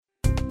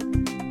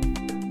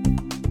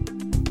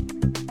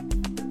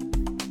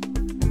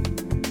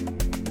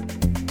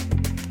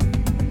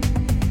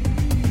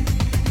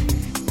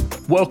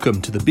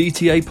Welcome to the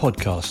BTA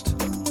podcast.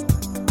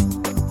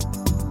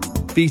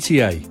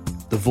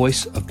 BTA, the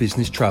voice of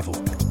business travel.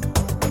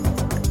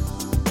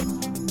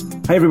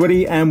 Hey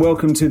everybody, and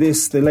welcome to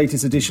the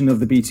latest edition of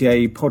the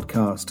BTA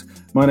podcast.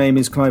 My name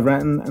is Clive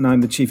Wratten and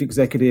I'm the Chief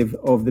Executive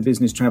of the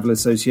Business Travel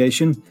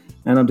Association,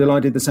 and I'm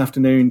delighted this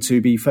afternoon to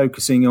be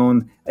focusing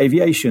on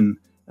aviation.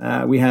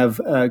 We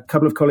have a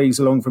couple of colleagues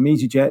along from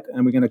easyJet,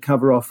 and we're going to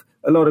cover off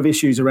a lot of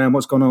issues around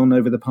what's gone on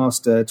over the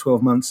past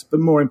 12 months,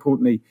 but more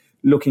importantly,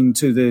 looking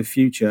to the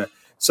future.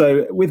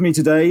 So with me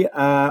today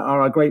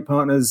are our great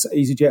partners,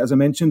 easyJet, as I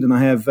mentioned, and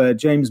I have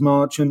James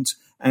Marchant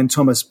and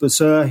Thomas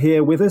Busseur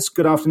here with us.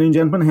 Good afternoon,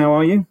 gentlemen. How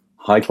are you?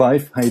 Hi,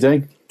 Clive. How are you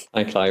doing?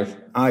 Hi, Clive.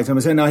 Hi,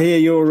 Thomas. And I hear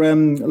you're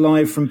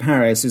live from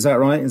Paris. Is that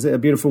right? Is it a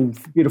beautiful,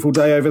 beautiful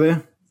day over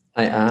there?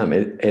 I am.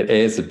 It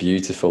is a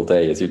beautiful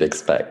day, as you'd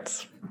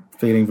expect.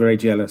 Feeling very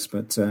jealous,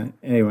 but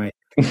anyway.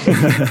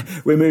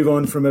 We move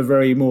on from a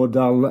very more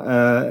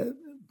dull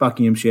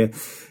Buckinghamshire.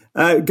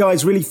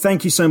 Guys, really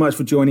thank you so much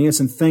for joining us,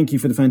 and thank you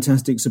for the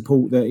fantastic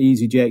support that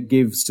easyJet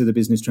gives to the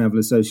Business Travel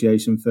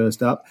Association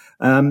first up.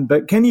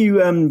 But can you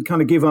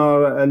kind of give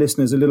our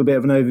listeners a little bit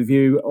of an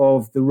overview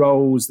of the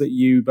roles that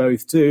you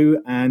both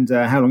do and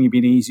how long you've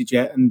been at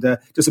easyJet, and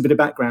just a bit of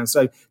background.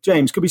 So,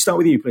 James, could we start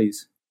with you,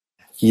 please?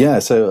 Yeah,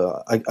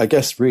 so I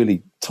guess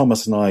really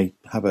Thomas and I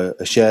have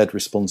a shared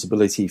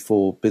responsibility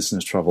for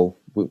business travel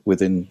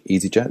within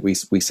easyJet.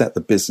 We set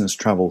the business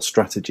travel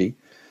strategy.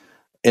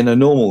 In a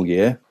normal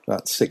year,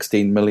 that's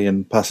 16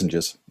 million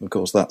passengers. Of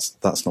course,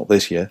 that's not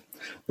this year,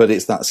 but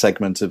it's that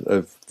segment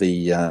of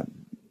the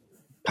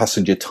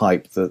passenger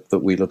type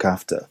that we look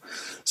after.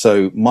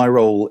 So my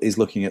role is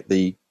looking at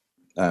the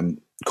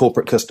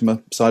corporate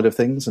customer side of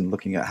things and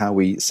looking at how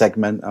we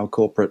segment our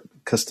corporate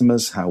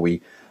customers, how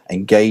we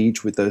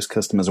engage with those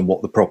customers, and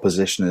what the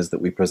proposition is that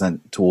we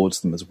present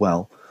towards them as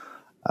well.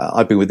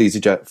 I've been with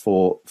easyJet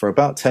for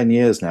about 10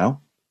 years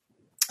now.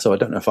 So I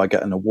don't know if I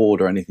get an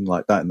award or anything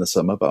like that in the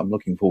summer, but I'm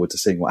looking forward to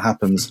seeing what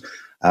happens.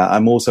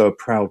 I'm also a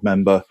proud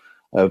member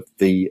of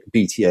the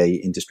BTA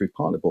Industry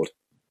Partner Board.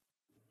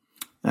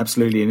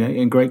 Absolutely,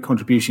 and great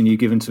contribution you've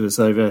given to us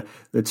over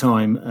the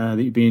time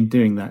that you've been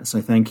doing that.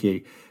 So thank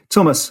you.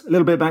 Thomas, a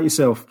little bit about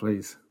yourself,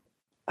 please.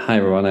 Hi,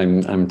 everyone.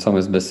 I'm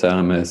Thomas Busseur.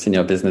 I'm a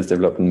Senior Business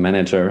Development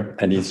Manager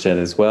at easyJet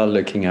as well,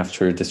 looking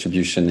after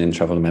distribution in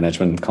travel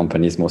management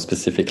companies more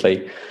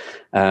specifically.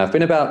 I've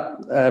been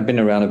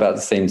around about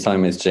the same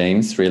time as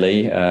James,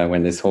 really,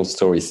 when this whole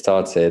story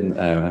started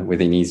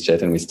within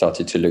easyJet, and we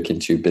started to look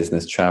into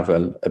business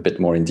travel a bit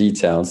more in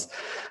details.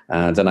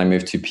 Then I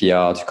moved to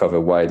PR to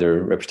cover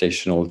wider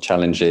reputational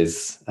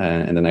challenges,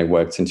 and then I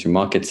worked into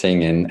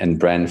marketing and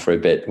brand for a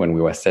bit when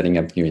we were setting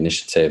up new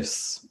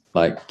initiatives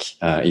like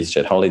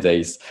easyJet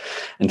Holidays.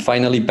 And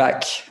finally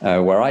back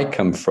where I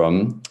come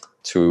from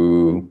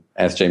to,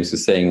 as James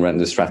was saying, run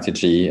the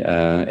strategy,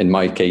 in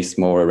my case,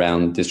 more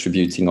around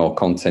distributing our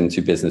content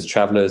to business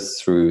travelers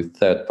through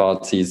third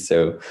parties.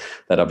 So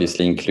that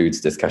obviously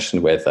includes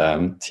discussion with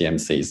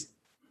TMCs.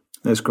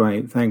 That's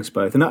great. Thanks,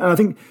 both. And I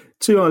think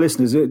to our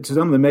listeners, to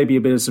some of them may be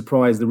a bit of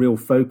surprise, the real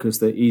focus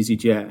that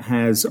easyJet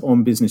has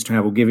on business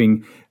travel,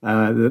 giving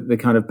the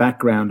kind of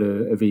background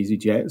of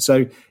easyJet.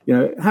 So,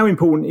 how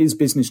important is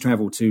business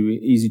travel to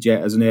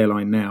easyJet as an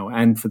airline now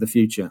and for the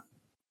future?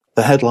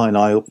 The headline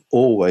I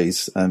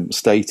always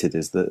stated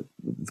is that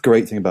the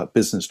great thing about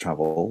business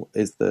travel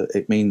is that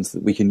it means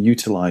that we can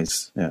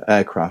utilize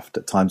aircraft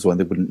at times when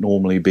they wouldn't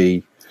normally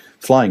be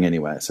flying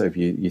anywhere. So if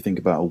you think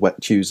about a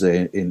wet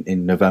Tuesday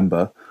in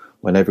November,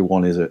 when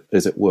everyone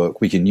is at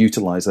work, we can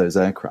utilize those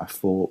aircraft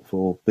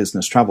for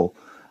business travel,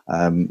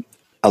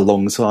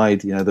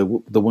 alongside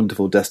the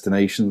wonderful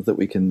destinations that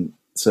we can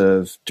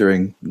serve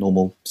during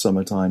normal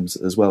summer times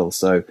as well.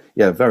 So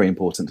yeah, very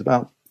important.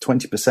 About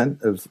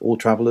 20% of all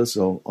travellers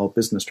are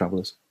business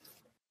travellers.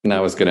 And I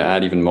was going to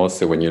add even more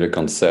so when you look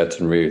on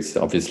certain routes.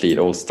 Obviously, it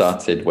all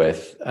started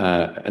with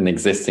an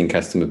existing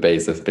customer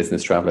base of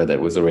business traveller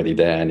that was already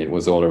there, and it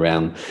was all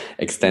around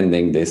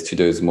extending this to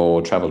those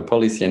more travel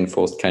policy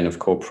enforced kind of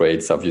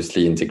corporates,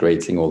 obviously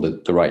integrating all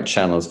the right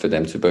channels for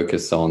them to book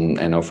us on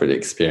and offer the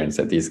experience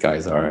that these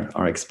guys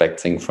are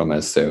expecting from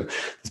us. So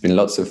there's been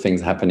lots of things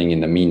happening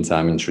in the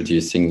meantime,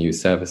 introducing new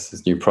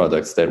services, new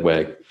products that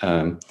were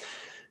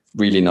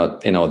really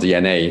not in our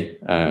DNA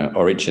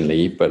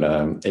originally, but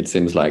it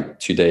seems like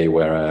today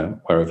we're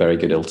a very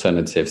good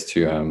alternative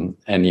to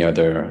any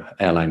other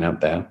airline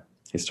out there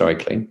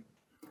historically.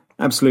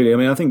 Absolutely. I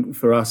mean, I think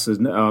for us as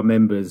our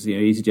members,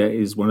 easyJet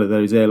is one of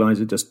those airlines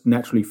that just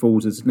naturally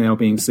falls as now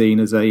being seen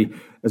as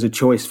a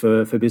choice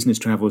for business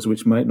travellers,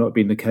 which might not have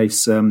been the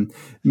case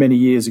many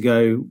years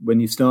ago when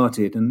you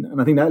started.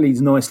 And I think that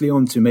leads nicely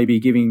on to maybe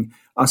giving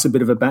us a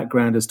bit of a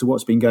background as to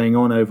what's been going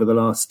on over the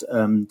last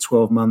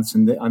 12 months.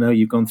 And I know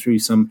you've gone through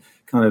some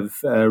kind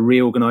of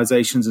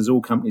reorganisations, as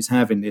all companies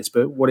have in this,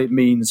 but what it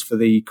means for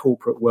the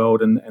corporate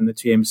world and the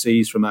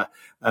TMCs from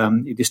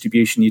your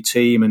distribution, your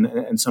team,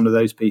 and some of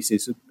those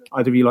pieces.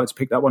 Either of you like to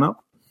pick that one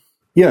up?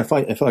 Yeah,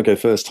 if I go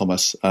first,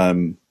 Thomas.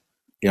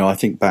 I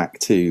think back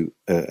to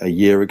a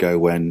year ago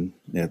when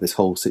this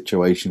whole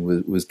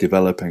situation was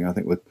developing. I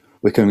think with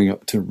we're coming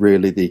up to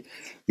really the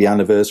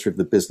anniversary of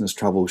the Business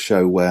Travel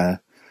Show,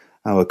 where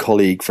our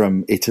colleague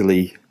from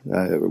Italy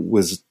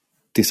was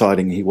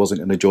deciding he wasn't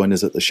going to join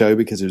us at the show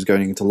because he was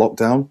going into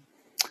lockdown.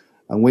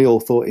 And we all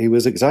thought he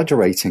was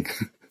exaggerating.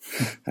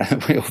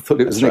 We all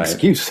thought it was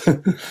excuse.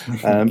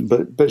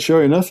 But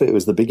sure enough, it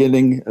was the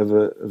beginning of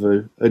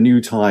a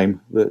new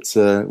time that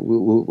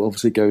will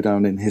obviously go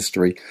down in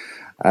history.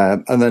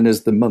 And then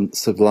as the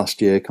months of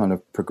last year kind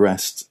of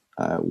progressed,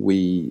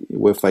 we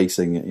were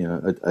facing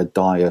a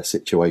dire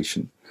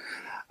situation.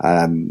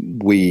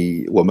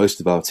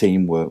 Most of our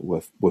team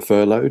were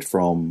furloughed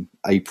from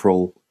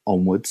April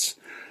onwards.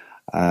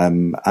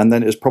 And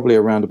then it was probably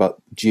around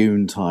about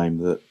June time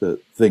that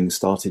things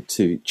started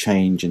to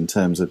change in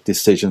terms of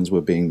decisions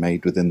were being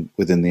made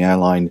within the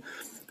airline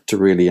to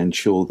really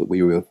ensure that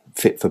we were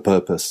fit for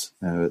purpose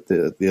at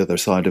the other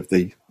side of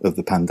the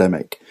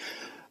pandemic.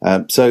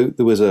 So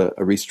there was a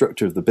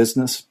restructure of the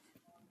business.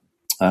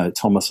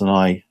 Thomas and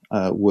I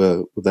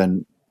were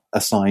then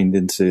assigned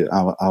into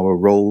our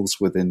roles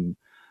within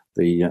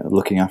the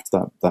looking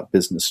after that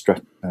business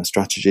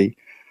strategy.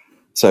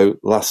 So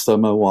last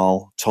summer,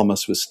 while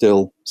Thomas was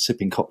still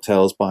sipping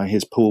cocktails by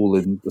his pool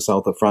in the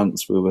south of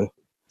France, we were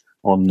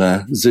on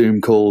Zoom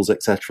calls,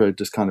 etc.,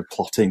 just kind of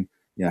plotting,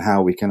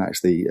 how we can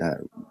actually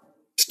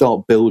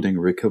start building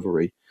a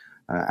recovery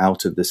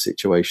out of this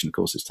situation. Of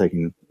course, it's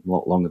taking a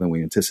lot longer than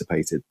we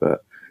anticipated,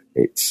 but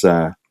it's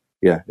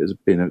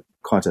been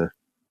quite a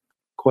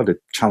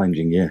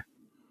challenging year.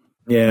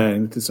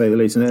 Yeah, to say the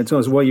least. And tell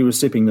us, while you were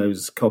sipping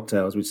those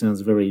cocktails, which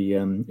sounds very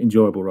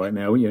enjoyable right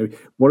now,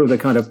 what are the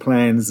kind of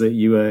plans that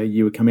you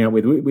were coming up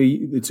with?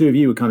 The two of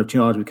you were kind of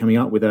charged with coming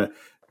up with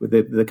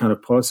the kind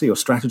of policy or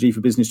strategy for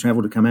business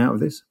travel to come out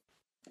of this.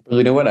 Well,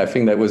 you know what? I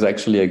think that was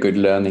actually a good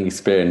learning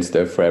experience,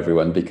 though, for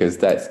everyone, because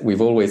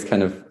we've always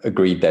kind of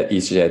agreed that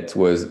easyJet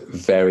was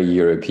very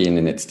European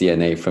in its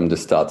DNA from the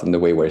start and the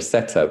way we're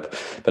set up.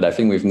 But I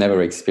think we've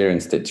never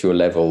experienced it to a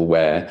level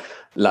where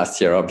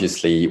last year,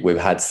 obviously, we've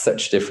had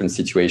such different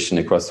situation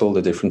across all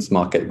the different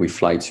markets we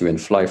fly to and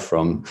fly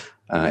from.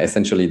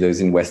 Essentially, those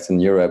in Western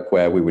Europe,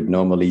 where we would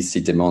normally see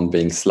demand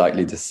being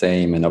slightly the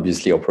same and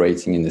obviously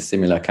operating in a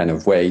similar kind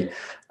of way.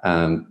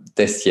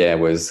 This year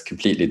was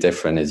completely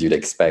different, as you'd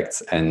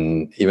expect.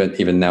 And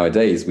even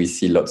nowadays, we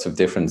see lots of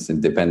difference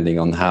depending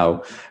on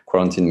how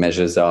quarantine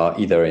measures are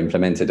either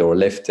implemented or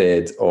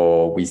lifted,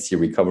 or we see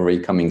recovery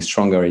coming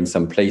stronger in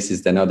some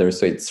places than others.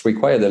 So it's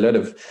required a lot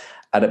of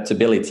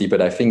adaptability.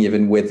 But I think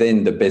even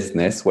within the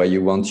business, where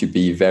you want to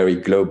be very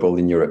global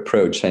in your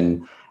approach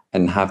and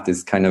have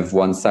this kind of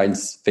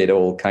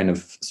one-size-fits-all kind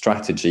of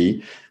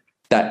strategy,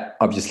 that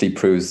obviously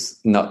proves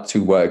not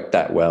to work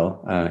that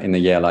well in a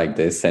year like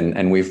this.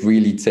 And we've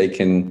really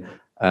taken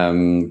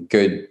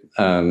good,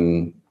 how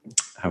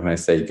can I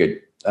say, good,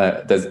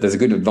 there's a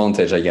good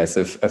advantage, I guess,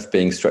 of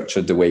being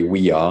structured the way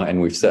we are. And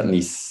we've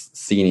certainly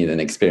seen it and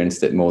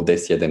experienced it more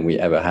this year than we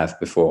ever have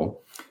before.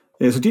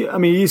 Yeah, so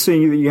are you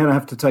seeing that you're going to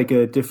have to take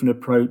a different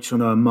approach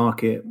on a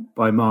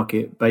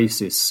market-by-market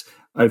basis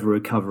over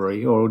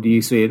recovery, or do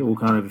you see it all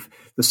kind of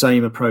the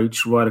same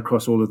approach right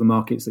across all of the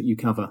markets that you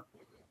cover?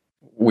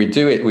 We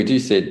do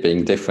see it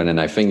being different,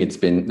 and I think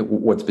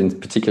what's been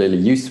particularly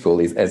useful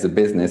is, as a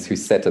business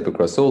who's set up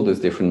across all those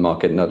different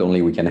markets, not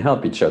only we can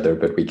help each other,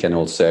 but we can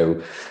also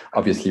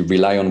obviously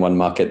rely on one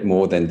market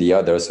more than the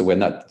other. So we're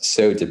not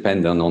so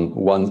dependent on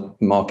one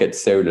market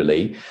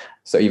solely.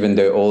 So even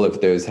though all of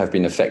those have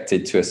been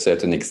affected to a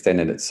certain extent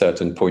at a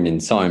certain point in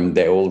time,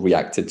 they all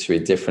reacted to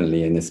it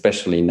differently. And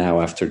especially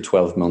now, after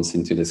 12 months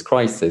into this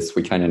crisis,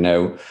 we kind of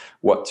know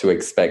what to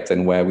expect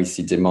and where we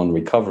see demand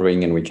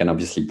recovering. And we can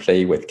obviously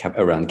play with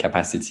around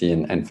capacity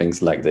and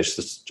things like this,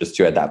 just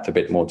to adapt a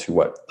bit more to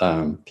what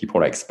people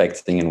are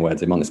expecting and where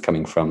demand is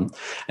coming from.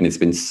 And it's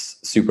been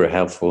super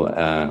helpful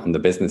on the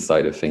business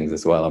side of things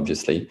as well,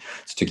 obviously.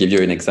 So to give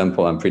you an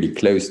example, I'm pretty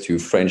close to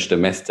French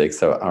domestics,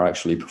 so are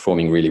actually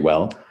performing really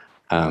well.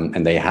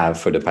 And they have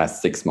for the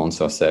past 6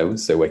 months or so.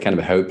 So we're kind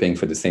of hoping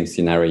for the same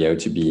scenario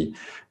to be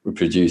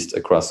reproduced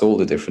across all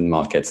the different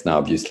markets. Now,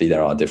 obviously,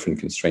 there are different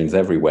constraints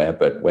everywhere,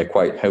 but we're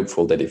quite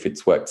hopeful that if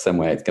it's worked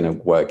somewhere, it's going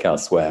to work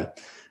elsewhere.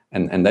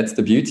 And that's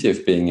the beauty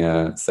of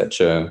being such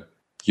a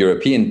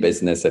European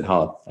business at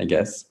heart, I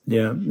guess.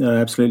 Yeah, no,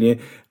 absolutely.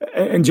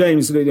 And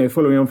James,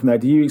 following on from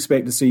that, do you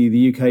expect to see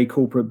the UK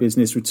corporate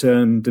business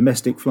return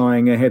domestic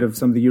flying ahead of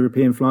some of the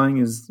European flying?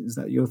 Is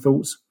that your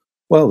thoughts?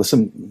 Well, there's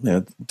some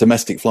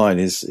domestic flying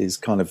is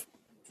kind of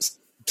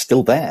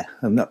still there,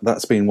 and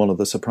that's been one of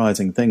the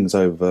surprising things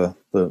over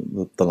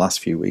the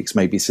last few weeks,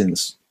 maybe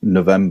since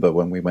November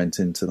when we went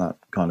into that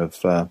kind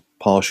of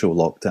partial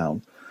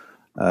lockdown.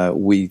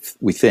 We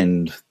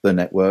thinned the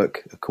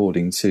network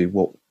according to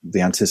what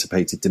the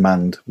anticipated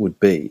demand would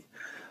be,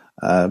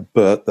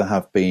 but there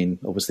have been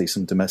obviously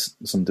some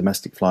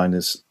domestic flying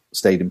has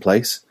stayed in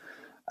place,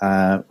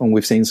 and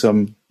we've seen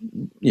some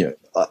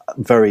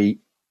very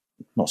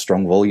not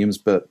strong volumes,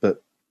 but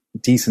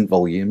decent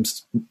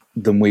volumes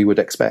than we would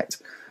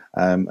expect.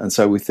 And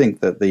so we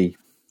think that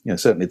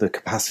certainly the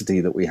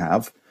capacity that we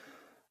have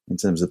in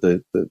terms of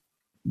the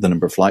the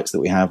number of flights that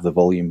we have, the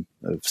volume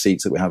of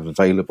seats that we have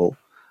available.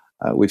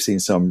 We've seen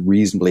some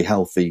reasonably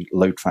healthy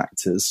load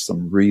factors,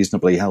 some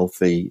reasonably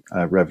healthy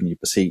revenue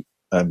per seat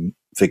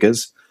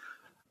figures.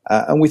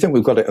 And we think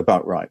we've got it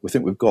about right. We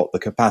think we've got the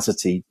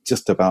capacity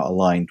just about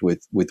aligned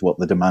with what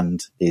the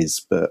demand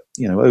is. But,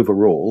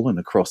 overall and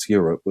across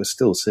Europe, we're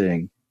still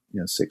seeing,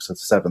 6,000 or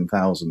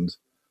 7,000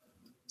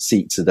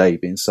 seats a day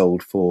being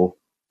sold for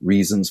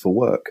reasons for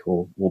work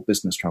or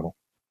business travel.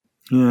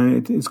 Yeah,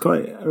 it's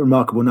quite a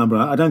remarkable number.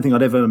 I don't think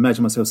I'd ever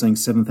imagine myself saying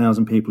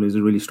 7,000 people is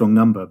a really strong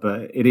number,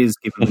 but it is,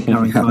 given the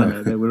current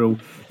climate, that we're all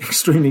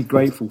extremely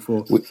grateful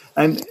for.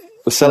 We're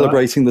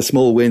celebrating the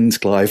small wins,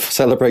 Clive.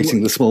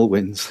 Celebrating the small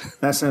wins.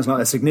 That sounds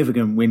like a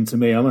significant win to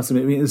me. I must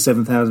admit, it's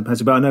 7,000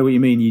 passengers, but I know what you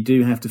mean. You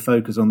do have to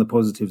focus on the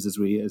positives as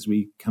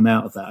we come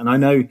out of that. And I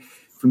know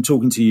from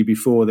talking to you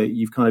before that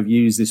you've kind of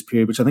used this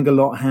period, which I think a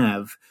lot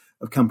of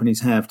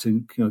companies have,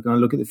 to kind of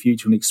look at the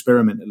future and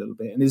experiment a little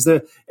bit. And is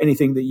there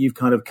anything that you've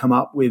kind of come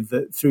up with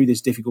through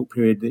this difficult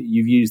period that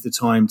you've used the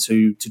time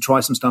to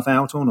try some stuff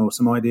out on, or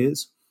some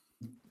ideas?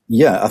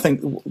 Yeah, I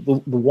think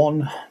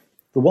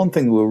the one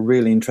thing we're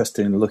really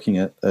interested in looking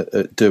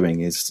at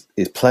doing is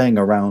playing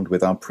around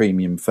with our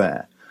premium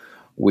fare.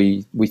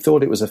 We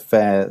thought it was a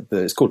fare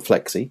that it's called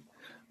Flexi.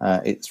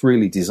 It's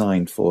really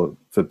designed for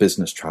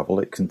business travel.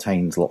 It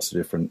contains lots of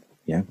different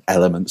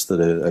elements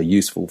that are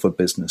useful for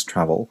business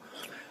travel.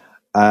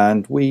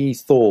 And we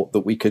thought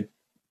that we could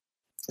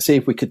see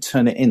if we could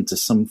turn it into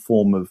some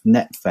form of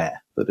net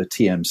fare that a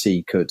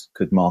TMC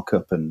could mark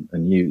up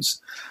and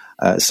use.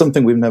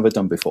 Something we've never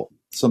done before.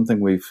 Something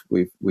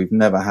we've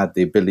never had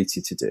the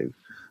ability to do.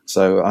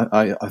 So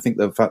I think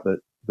the fact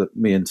that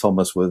me and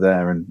Thomas were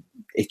there and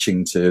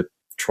itching to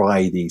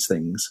try these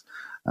things,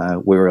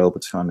 we were able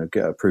to kind of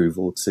get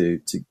approval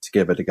to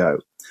give it a go.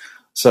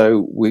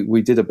 So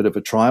we did a bit of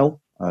a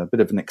trial, a bit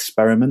of an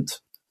experiment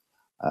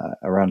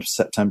around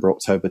September,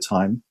 October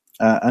time,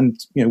 and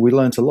we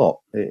learned a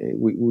lot.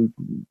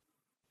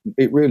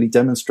 It really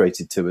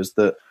demonstrated to us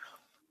that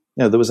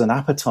there was an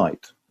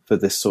appetite for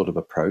this sort of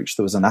approach.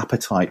 There was an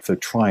appetite for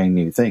trying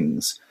new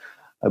things,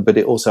 but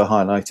it also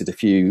highlighted a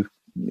few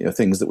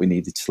things that we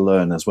needed to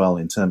learn as well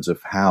in terms of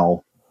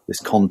how this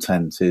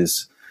content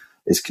is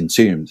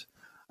consumed.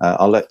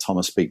 I'll let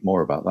Thomas speak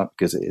more about that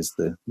because it is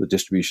the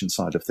distribution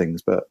side of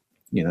things. But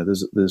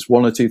there's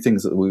one or two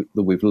things that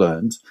we've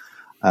learned,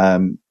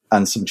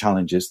 and some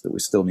challenges that we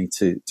still need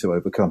to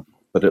overcome.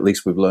 But at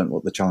least we've learned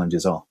what the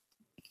challenges are.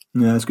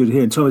 Yeah, that's good to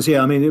hear. And Thomas,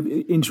 I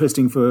mean,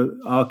 interesting for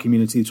our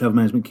community, the travel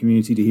management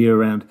community, to hear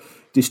around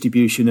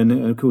distribution, and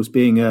of course,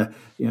 being of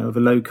a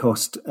low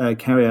cost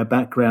carrier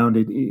background,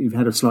 you've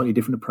had a slightly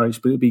different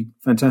approach. But it'd be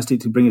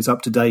fantastic to bring us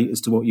up to date as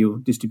to what your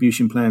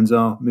distribution plans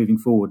are moving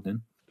forward.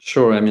 Then.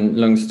 Sure. I mean,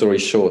 long story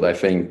short, I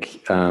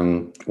think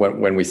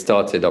when we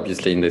started,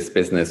 obviously, in this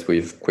business,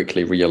 we've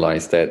quickly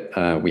realized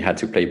that we had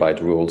to play by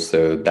the rules.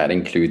 So that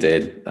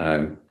included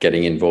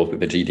getting involved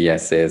with the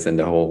GDSs and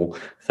the whole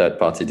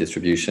third-party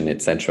distribution,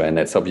 etc. And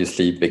that's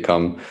obviously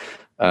become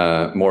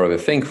more of a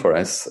thing for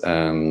us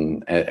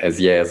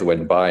as years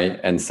went by.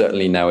 And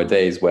certainly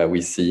nowadays, where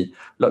we see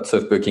lots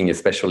of booking,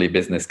 especially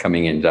business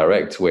coming in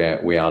direct,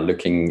 where we are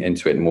looking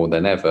into it more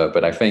than ever.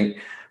 But I think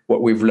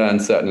what we've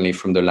learned certainly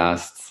from the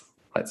last,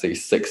 let's say,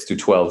 6 to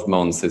 12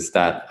 months is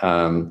that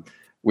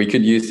we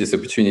could use this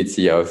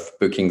opportunity of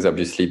bookings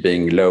obviously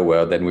being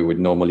lower than we would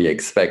normally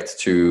expect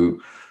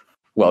to,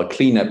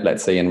 clean up,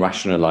 let's say, and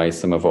rationalize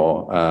some of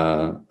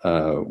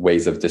our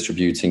ways of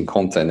distributing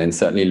content, and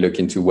certainly look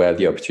into where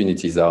the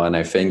opportunities are. And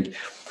I think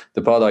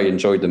the part I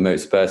enjoyed the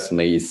most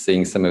personally is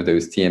seeing some of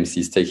those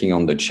TMCs taking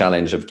on the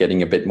challenge of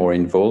getting a bit more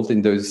involved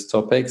in those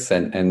topics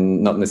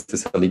and not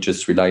necessarily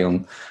just rely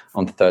on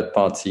third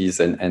parties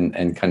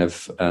and kind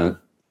of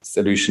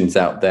solutions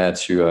out there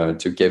to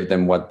give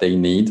them what they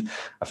need.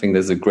 I think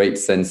there's a great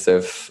sense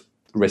of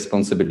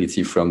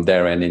responsibility from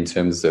their end in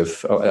terms of,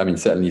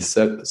 certainly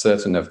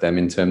certain of them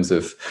in terms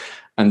of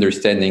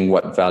understanding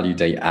what value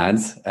they add.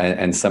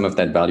 And some of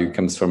that value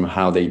comes from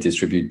how they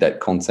distribute that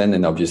content.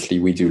 And obviously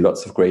we do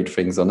lots of great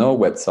things on our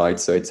website.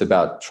 So it's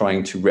about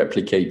trying to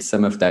replicate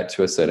some of that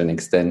to a certain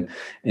extent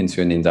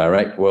into an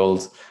indirect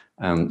world.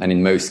 And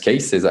in most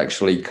cases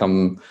actually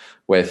come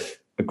with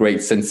a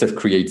great sense of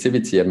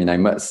creativity. I mean, I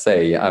must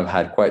say, I've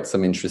had quite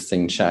some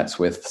interesting chats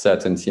with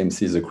certain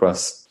TMCs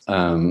across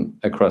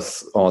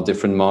all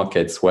different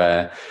markets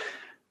where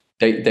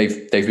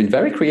they've been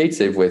very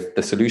creative with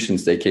the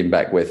solutions they came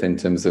back with in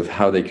terms of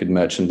how they could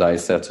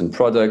merchandise certain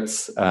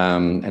products.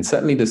 And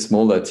certainly the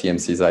smaller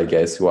TMCs, I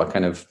guess, who are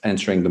kind of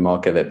entering the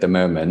market at the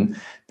moment,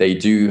 they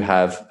do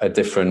have a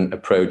different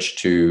approach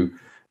to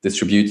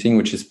distributing,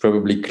 which is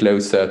probably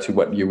closer to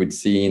what you would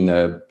see in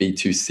a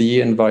B2C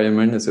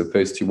environment as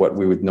opposed to what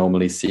we would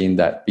normally see in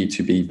that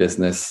B2B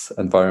business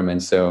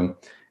environment. So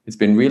it's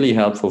been really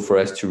helpful for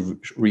us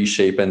to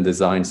reshape and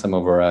design some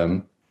of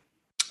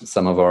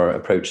our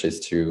approaches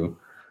to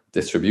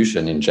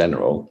distribution in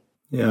general.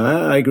 Yeah,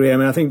 I agree. I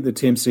mean, I think the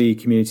TMC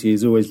community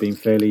has always been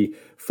fairly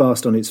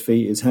fast on its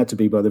feet. It's had to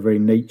be by the very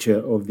nature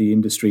of the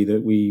industry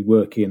that we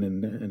work in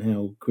and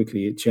how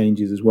quickly it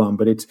changes as one.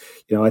 But it's,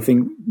 I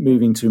think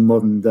moving to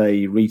modern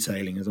day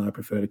retailing, as I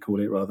prefer to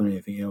call it, rather than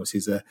anything else,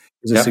 is a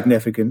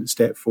significant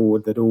step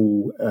forward that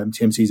all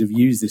TMCs have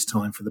used this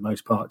time for the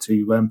most part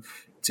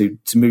to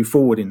move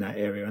forward in that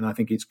area. And I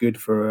think it's good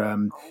for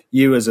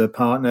you as a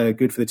partner,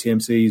 good for the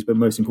TMCs, but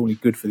most importantly,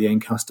 good for the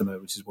end customer,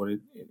 which is what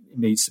it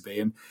needs to be.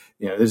 And,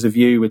 there's a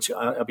view which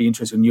I'd be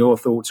interested in your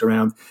thoughts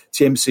around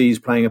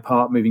TMCs playing a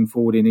part moving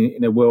forward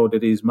in a world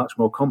that is much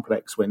more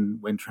complex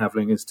when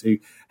travelling, as to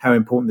how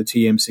important the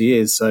TMC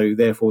is. So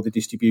therefore, the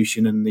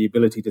distribution and the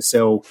ability to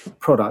sell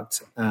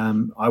product,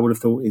 I would have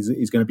thought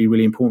is going to be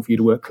really important for you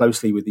to work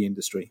closely with the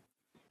industry.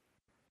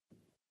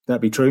 That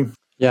be true?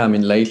 Yeah, I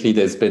mean, lately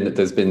there's been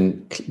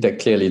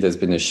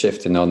a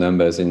shift in our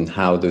numbers in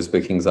how those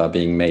bookings are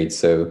being made.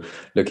 So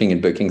looking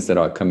at bookings that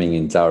are coming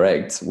in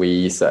direct,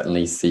 we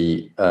certainly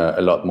see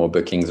a lot more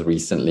bookings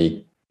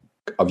recently,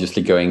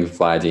 obviously going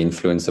via the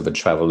influence of a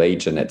travel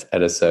agent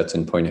at a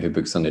certain point who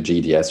books on a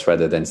GDS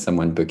rather than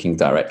someone booking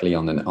directly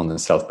on a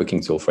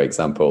self-booking tool, for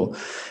example.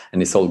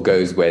 And this all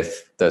goes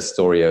with the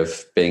story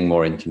of being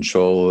more in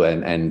control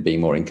and being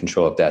more in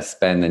control of their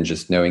spend and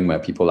just knowing where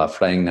people are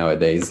flying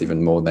nowadays,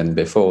 even more than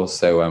before.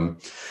 So,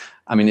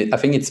 I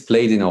think it's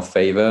played in our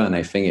favor, and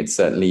I think it's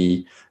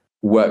certainly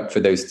work for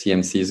those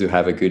TMCs who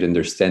have a good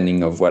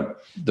understanding of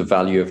what the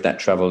value of that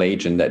travel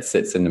agent that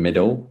sits in the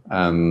middle.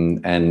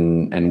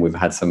 And we've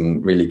had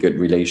some really good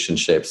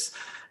relationships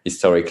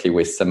historically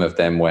with some of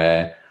them,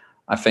 where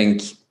I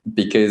think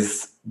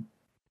because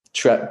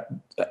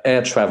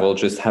air travel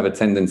just have a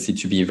tendency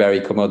to be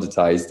very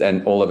commoditized,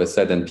 and all of a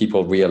sudden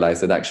people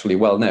realize that actually,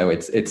 well, no,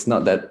 it's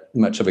not that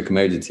much of a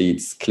commodity.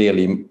 It's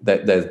clearly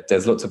that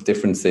there's lots of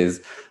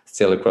differences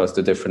still across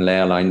the different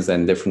airlines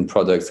and different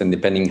products, and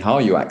depending how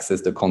you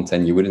access the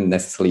content, you wouldn't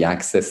necessarily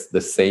access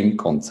the same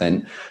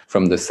content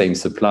from the same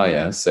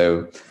supplier.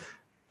 So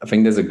I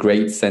think there's a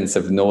great sense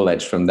of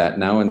knowledge from that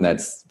now, and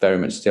that's very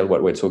much still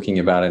what we're talking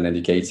about and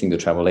educating the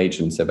travel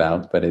agents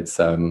about. But it's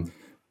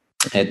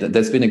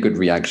there's been a good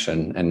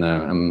reaction, and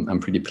I'm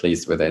pretty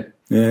pleased with it.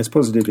 Yeah, it's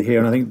positive to hear,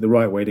 and I think the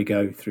right way to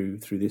go through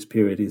this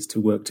period is to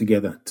work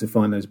together to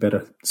find those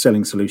better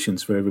selling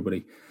solutions for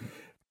everybody.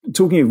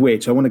 Talking of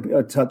which, I want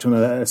to touch on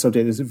a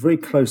subject that's very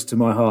close to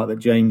my heart, that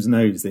James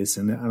knows this,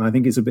 and I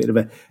think it's a bit of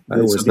a... I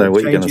always know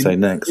what you're going to say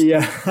next.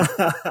 Yeah.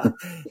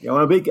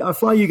 I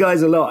fly you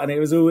guys a lot, and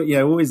it was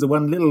always the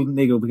one little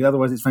niggle, because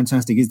otherwise it's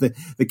fantastic, is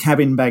the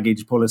cabin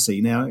baggage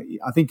policy. Now,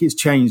 I think it's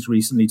changed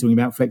recently, talking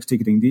about flex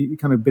ticketing. Do you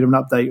kind of a bit of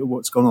an update of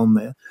what's gone on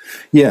there?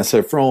 Yeah,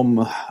 so from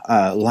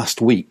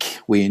last week,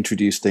 we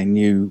introduced a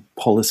new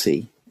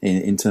policy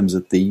in terms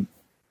of the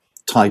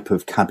type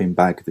of cabin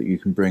bag that you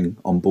can bring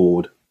on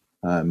board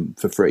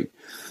for free.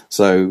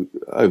 So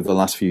over the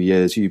last few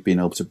years, you've been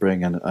able to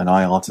bring an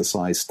IATA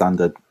size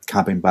standard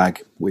cabin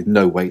bag with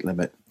no weight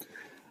limit,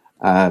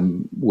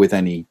 with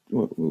any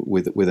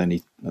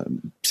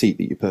seat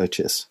that you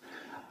purchase.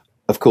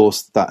 Of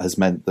course, that has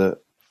meant that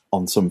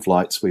on some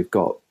flights we've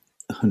got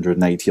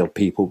 180 odd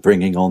people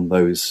bringing on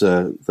those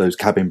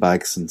cabin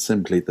bags, and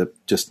simply there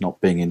just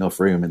not being enough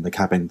room in the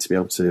cabin to be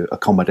able to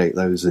accommodate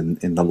those in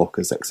the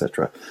lockers,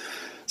 etc.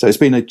 So it's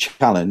been a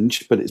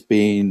challenge, but it's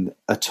been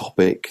a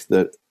topic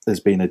that has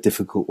been a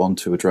difficult one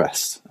to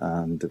address.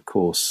 And of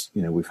course,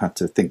 we've had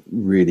to think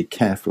really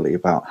carefully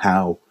about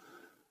how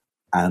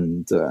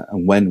and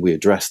when we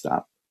address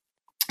that.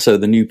 So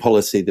the new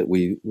policy that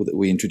we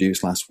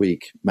introduced last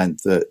week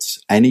meant that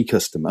any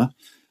customer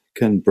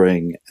can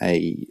bring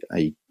a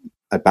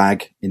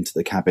bag into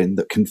the cabin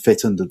that can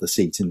fit under the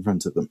seat in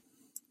front of them.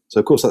 So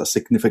of course that's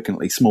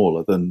significantly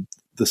smaller than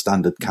the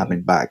standard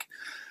cabin bag.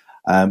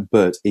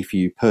 But if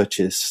you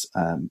purchase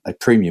a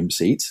premium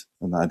seat,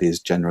 and that is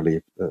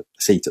generally a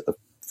seat at the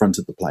front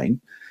of the plane,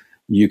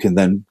 you can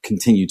then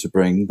continue to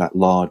bring that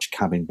large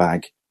cabin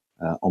bag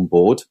on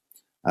board.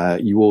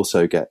 You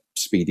also get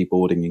speedy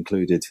boarding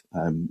included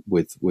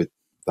with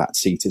that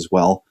seat as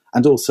well,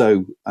 and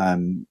also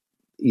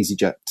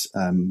easyJet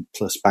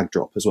plus bag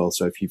drop as well.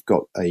 So if you've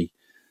got a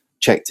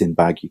checked-in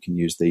bag, you can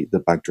use the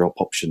bag drop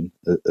option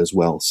as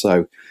well.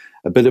 So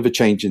a bit of a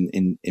change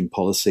in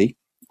policy.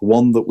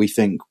 One that we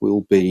think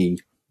will be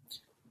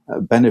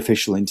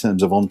beneficial in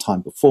terms of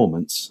on-time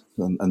performance,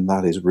 and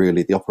that is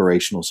really the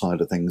operational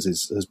side of things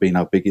has been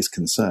our biggest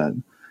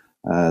concern.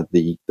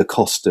 The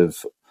cost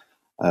of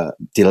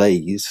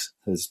delays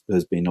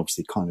has been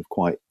obviously kind of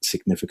quite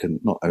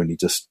significant, not only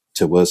just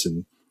to us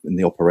in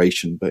the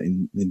operation, but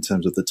in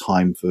terms of the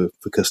time for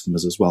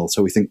customers as well.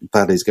 So we think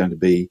that is going to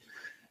be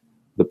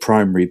the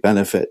primary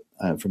benefit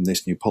from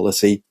this new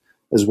policy,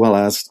 as well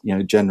as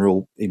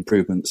general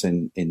improvements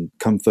in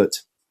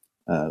comfort.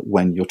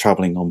 When you're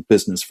traveling on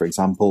business, for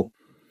example,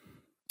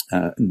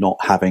 not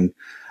having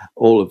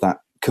all of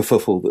that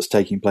kerfuffle that's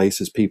taking place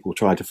as people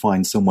try to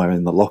find somewhere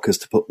in the lockers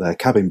to put their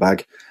cabin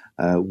bag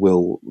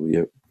will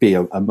be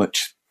a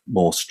much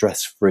more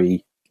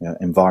stress-free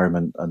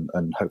environment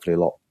and hopefully a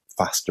lot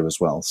faster as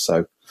well.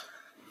 So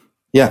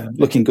Yeah,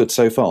 looking good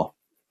so far.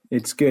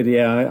 It's good.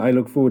 Yeah, I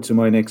look forward to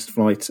my next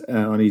flight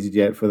on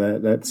easyJet for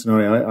that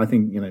scenario. I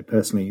think,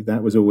 personally,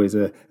 that was always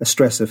a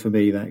stressor for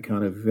me, that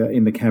kind of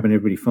in the cabin,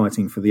 everybody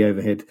fighting for the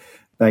overhead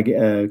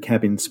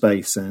cabin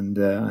space. And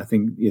I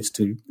think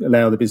to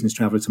allow the business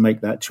traveller to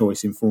make that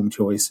choice, informed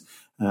choice,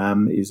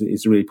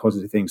 is a really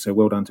positive thing. So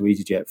well done to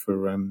easyJet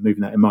for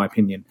moving that, in my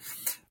opinion.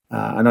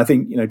 And I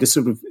think, just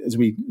sort of as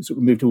we sort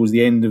of move towards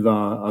the end of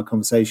our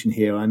conversation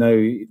here, I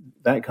know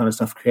that kind of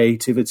stuff,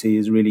 creativity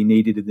is really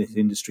needed in this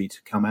industry to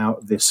come out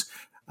of this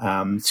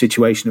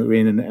situation that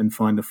we're in and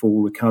find a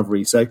full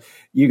recovery. So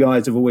you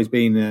guys have always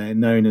been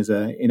known as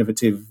an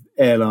innovative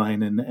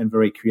airline and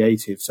very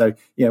creative. So,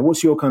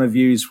 what's your kind of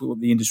views for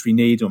what the industry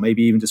needs, or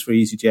maybe even just for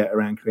easyJet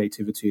around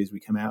creativity as we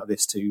come out of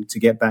this to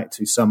get back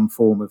to some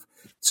form of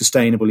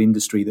sustainable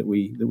industry that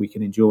we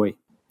can enjoy?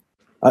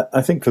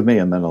 I think for me,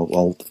 and then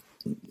I'll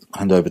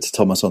hand over to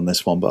Thomas on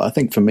this one, but I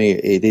think for me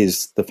it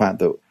is the fact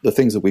that the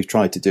things that we've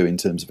tried to do in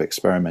terms of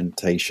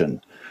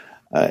experimentation,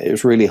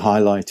 it's really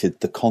highlighted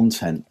the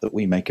content that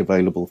we make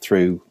available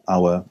through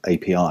our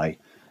API.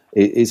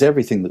 It is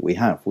everything that we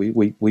have.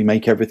 We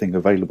make everything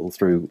available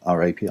through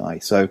our API.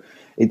 So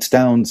it's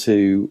down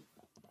to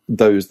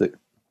those that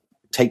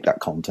take that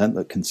content,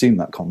 that consume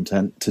that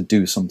content, to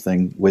do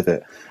something with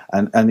it.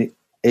 And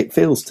it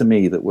feels to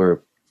me that we're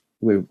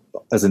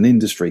as an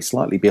industry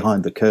slightly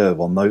behind the curve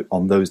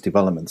on those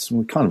developments. And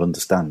we kind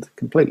of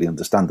completely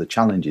understand the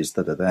challenges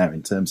that are there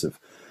in terms of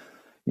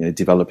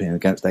developing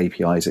against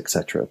APIs,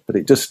 etc. But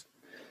it just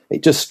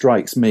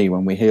strikes me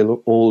when we hear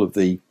all of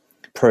the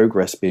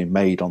progress being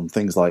made on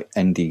things like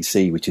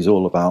NDC, which is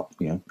all about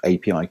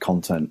API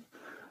content.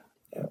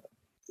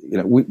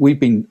 We've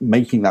been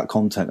making that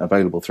content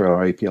available through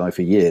our API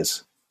for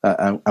years,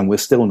 and we're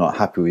still not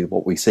happy with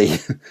what we see.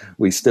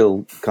 We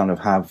still kind of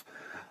have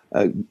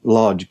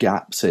large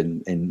gaps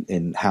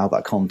in how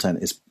that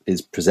content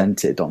is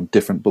presented on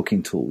different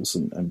booking tools,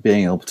 and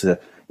being able to,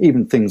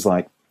 even things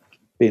like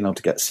being able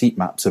to get seat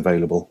maps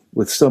available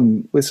with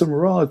some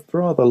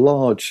rather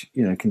large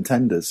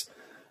contenders.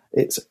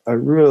 It's a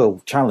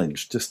real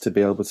challenge just to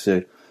be able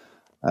to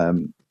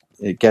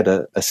get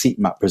a seat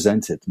map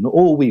presented. And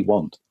all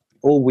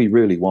we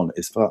really want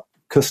is for that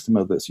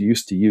customer that's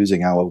used to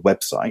using our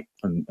website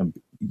and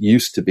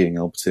used to being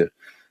able to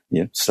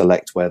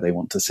select where they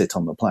want to sit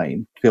on the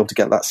plane, to be able to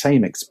get that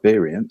same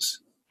experience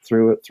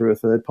through a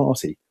third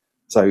party.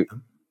 So,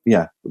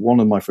 one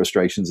of my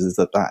frustrations is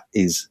that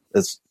is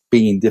as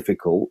being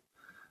difficult.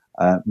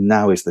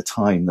 Now is the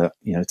time that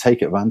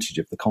take advantage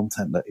of the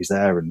content that is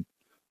there and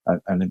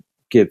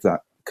give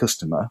that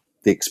customer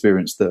the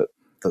experience that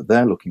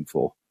they're looking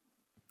for.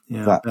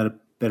 Yeah, better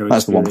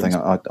that's the one thing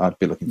I'd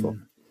be looking for.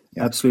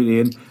 Yeah.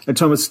 Absolutely. And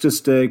Thomas,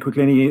 just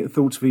quickly, any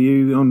thoughts for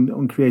you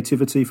on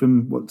creativity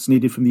from what's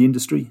needed from the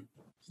industry?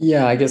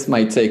 Yeah, I guess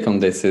my take on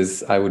this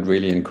is I would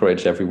really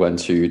encourage everyone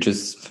to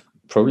just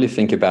probably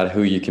think about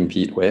who you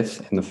compete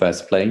with in the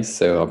first place.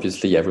 So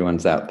obviously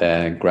everyone's out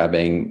there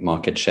grabbing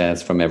market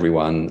shares from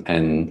everyone,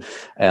 and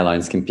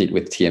airlines compete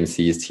with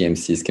TMCs,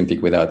 TMCs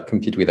compete with other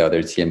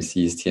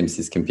TMCs,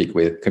 TMCs compete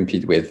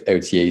with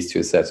OTAs to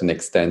a certain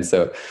extent.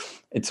 So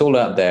it's all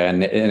out there,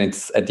 and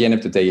it's at the end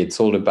of the day, it's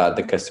all about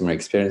the customer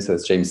experience,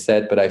 as James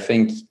said. But I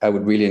think I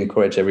would really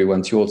encourage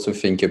everyone to also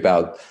think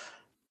about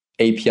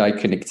API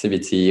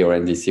connectivity or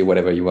NDC,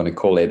 whatever you want to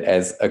call it,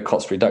 as a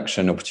cost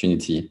reduction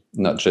opportunity,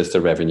 not just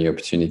a revenue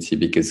opportunity,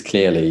 because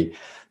clearly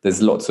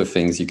there's lots of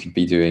things you could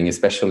be doing,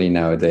 especially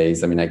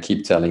nowadays. I mean, I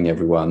keep telling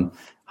everyone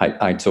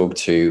I talk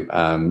to,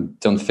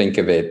 don't think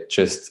of it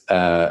just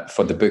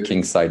for the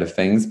booking side of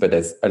things, but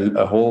there's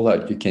a whole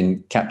lot you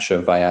can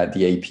capture via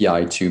the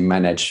API to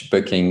manage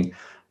booking,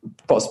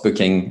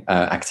 post-booking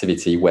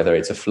activity, whether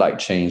it's a flight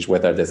change,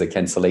 whether there's a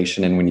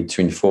cancellation and we need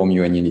to inform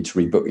you and you need to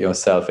rebook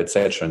yourself,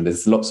 etc. And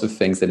there's lots of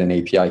things that an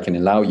API can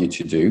allow you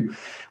to do,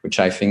 which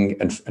I think,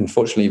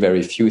 unfortunately,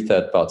 very few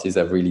third parties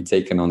have really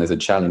taken on as a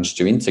challenge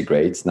to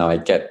integrate. Now, I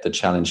get the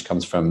challenge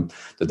comes from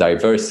the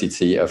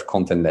diversity of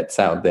content that's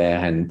out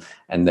there,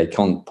 and they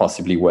can't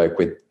possibly work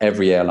with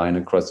every airline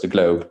across the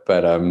globe.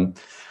 But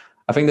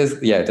I think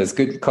there's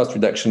good cost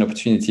reduction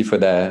opportunity for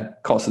their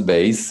cost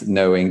base,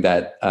 knowing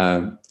that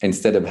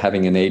instead of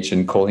having an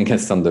agent calling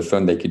us on the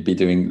phone, they could be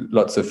doing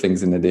lots of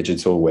things in a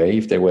digital way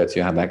if they were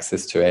to have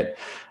access to it.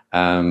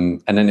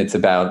 And then it's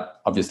about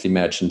obviously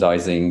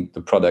merchandising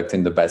the product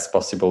in the best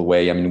possible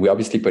way. I mean, we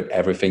obviously put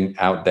everything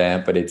out there,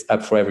 but it's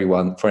up for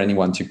anyone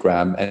to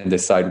grab and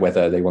decide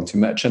whether they want to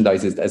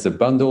merchandise it as a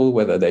bundle,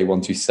 whether they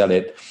want to sell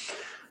it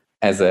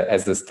as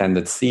a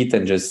standard seat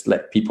and just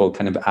let people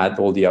kind of add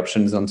all the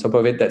options on top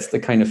of it. That's the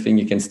kind of thing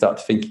you can start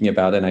thinking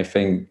about. And I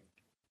think,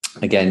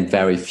 again,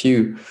 very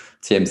few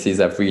TMCs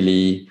have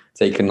really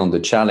taken on the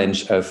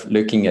challenge of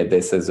looking at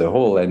this as a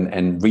whole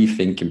and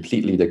rethink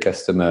completely the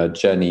customer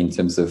journey in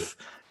terms of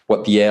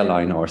what the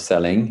airline are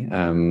selling.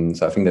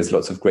 So I think there's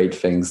lots of great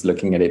things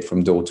looking at it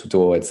from door to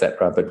door,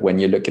 etc. But when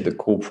you look at the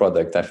core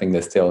product, I think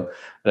there's still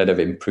a lot of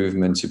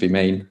improvement to be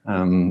made.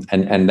 And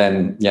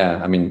then,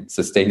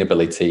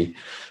 sustainability,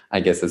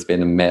 I guess, has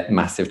been a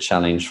massive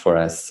challenge for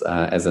us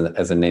as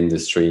an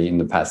industry in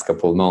the past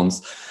couple of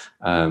months.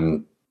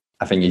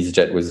 I think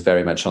easyJet was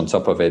very much on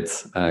top of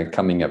it,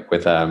 coming up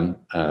with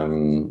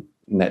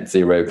net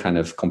zero kind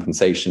of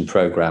compensation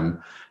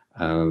program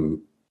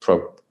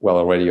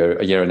already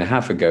a year and a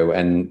half ago.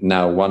 And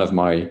now one of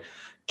my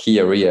key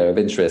area of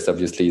interest,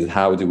 obviously, is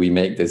how do we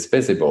make this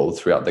visible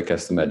throughout the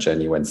customer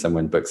journey when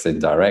someone books in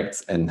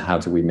direct, and how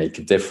do we make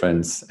a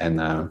difference? And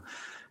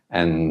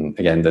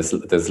again,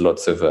 there's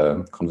lots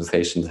of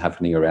conversations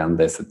happening around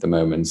this at the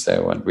moment.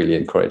 So I'd really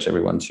encourage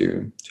everyone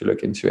to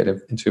look into it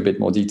into a bit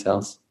more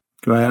details.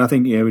 Great. I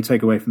think we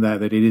take away from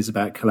that it is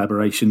about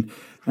collaboration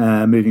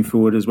moving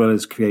forward, as well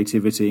as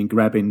creativity, and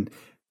grabbing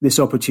this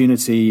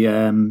opportunity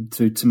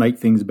to make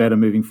things better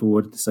moving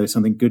forward. So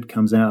something good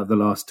comes out of the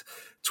last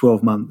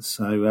 12 months.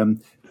 So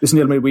listen,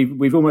 gentlemen,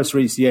 we've almost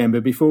reached the end.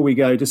 But before we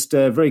go, just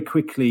very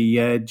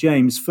quickly,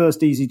 James, first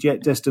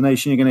easyJet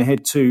destination you're going to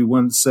head to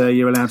once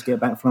you're allowed to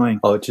get back flying?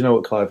 Oh, do you know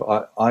what, Clive?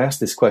 I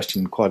asked this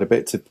question quite a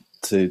bit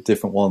to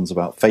different ones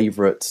about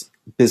favourite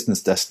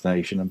business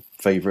destination and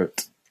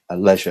favourite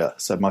leisure.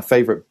 So my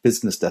favourite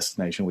business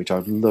destination, which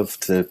I'd love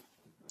to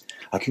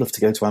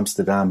go to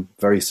Amsterdam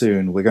very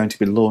soon. We're going to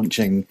be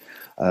launching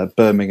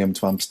Birmingham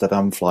to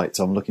Amsterdam flights.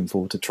 I'm looking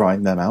forward to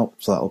trying them out.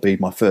 So that'll be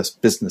my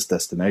first business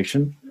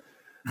destination.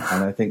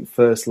 And I think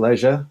first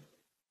leisure.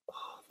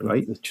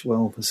 Right.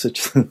 Well,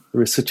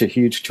 there is such a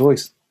huge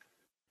choice.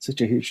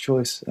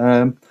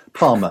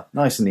 Palma,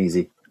 nice and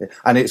easy,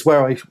 and it's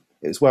where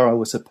I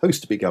was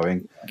supposed to be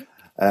going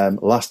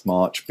last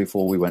March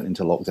before we went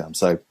into lockdown.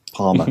 So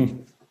Palma.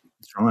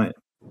 That's right.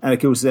 And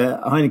of course,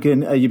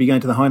 Heineken, you'll be going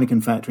to the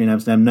Heineken factory in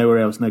Amsterdam, nowhere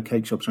else, no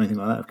cake shops or anything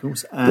like that, of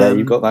course. Yeah,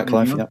 you've got that,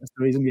 Clive. Yeah. That's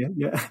the reason,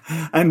 yeah.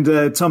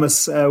 And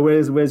Thomas,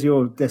 where's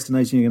your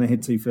destination you're going to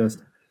head to first?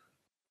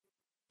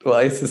 Well,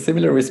 it's a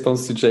similar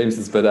response to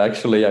James's, but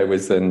actually I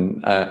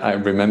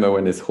remember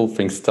when this whole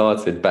thing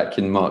started back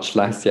in March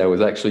last year, I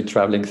was actually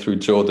traveling through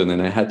Jordan,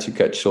 and I had to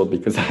cut short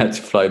because I had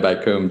to fly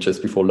back home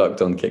just before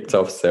lockdown kicked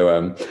off. So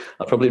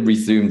I'll probably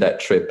resume that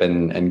trip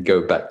and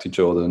go back to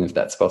Jordan if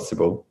that's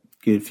possible.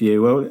 Good for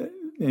you. Well,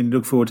 and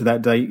look forward to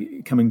that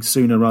date coming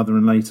sooner rather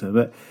than later.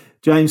 But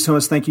James,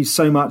 Thomas, thank you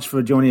so much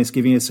for joining us,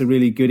 giving us a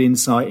really good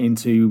insight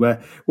into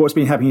what's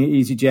been happening at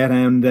easyJet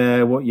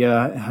and what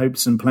your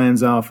hopes and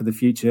plans are for the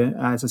future.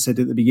 As I said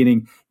at the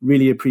beginning,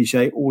 really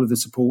appreciate all of the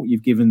support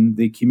you've given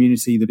the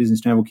community, the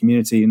business travel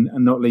community, and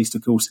not least,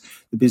 of course,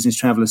 the Business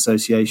Travel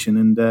Association.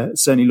 And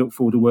certainly look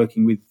forward to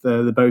working with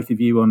the both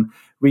of you on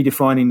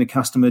redefining the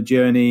customer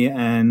journey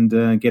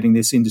and getting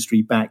this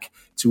industry back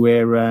to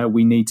where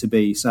we need to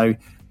be. So,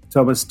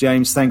 Thomas,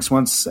 James, thanks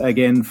once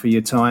again for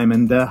your time,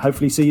 and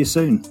hopefully see you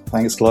soon.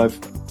 Thanks, Clive.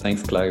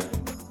 Thanks, Clive.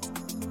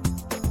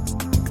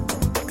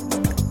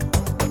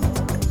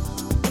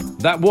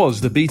 That was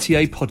the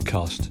BTA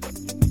podcast.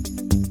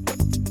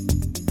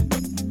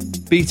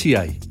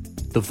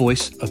 BTA, the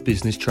voice of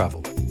business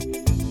travel.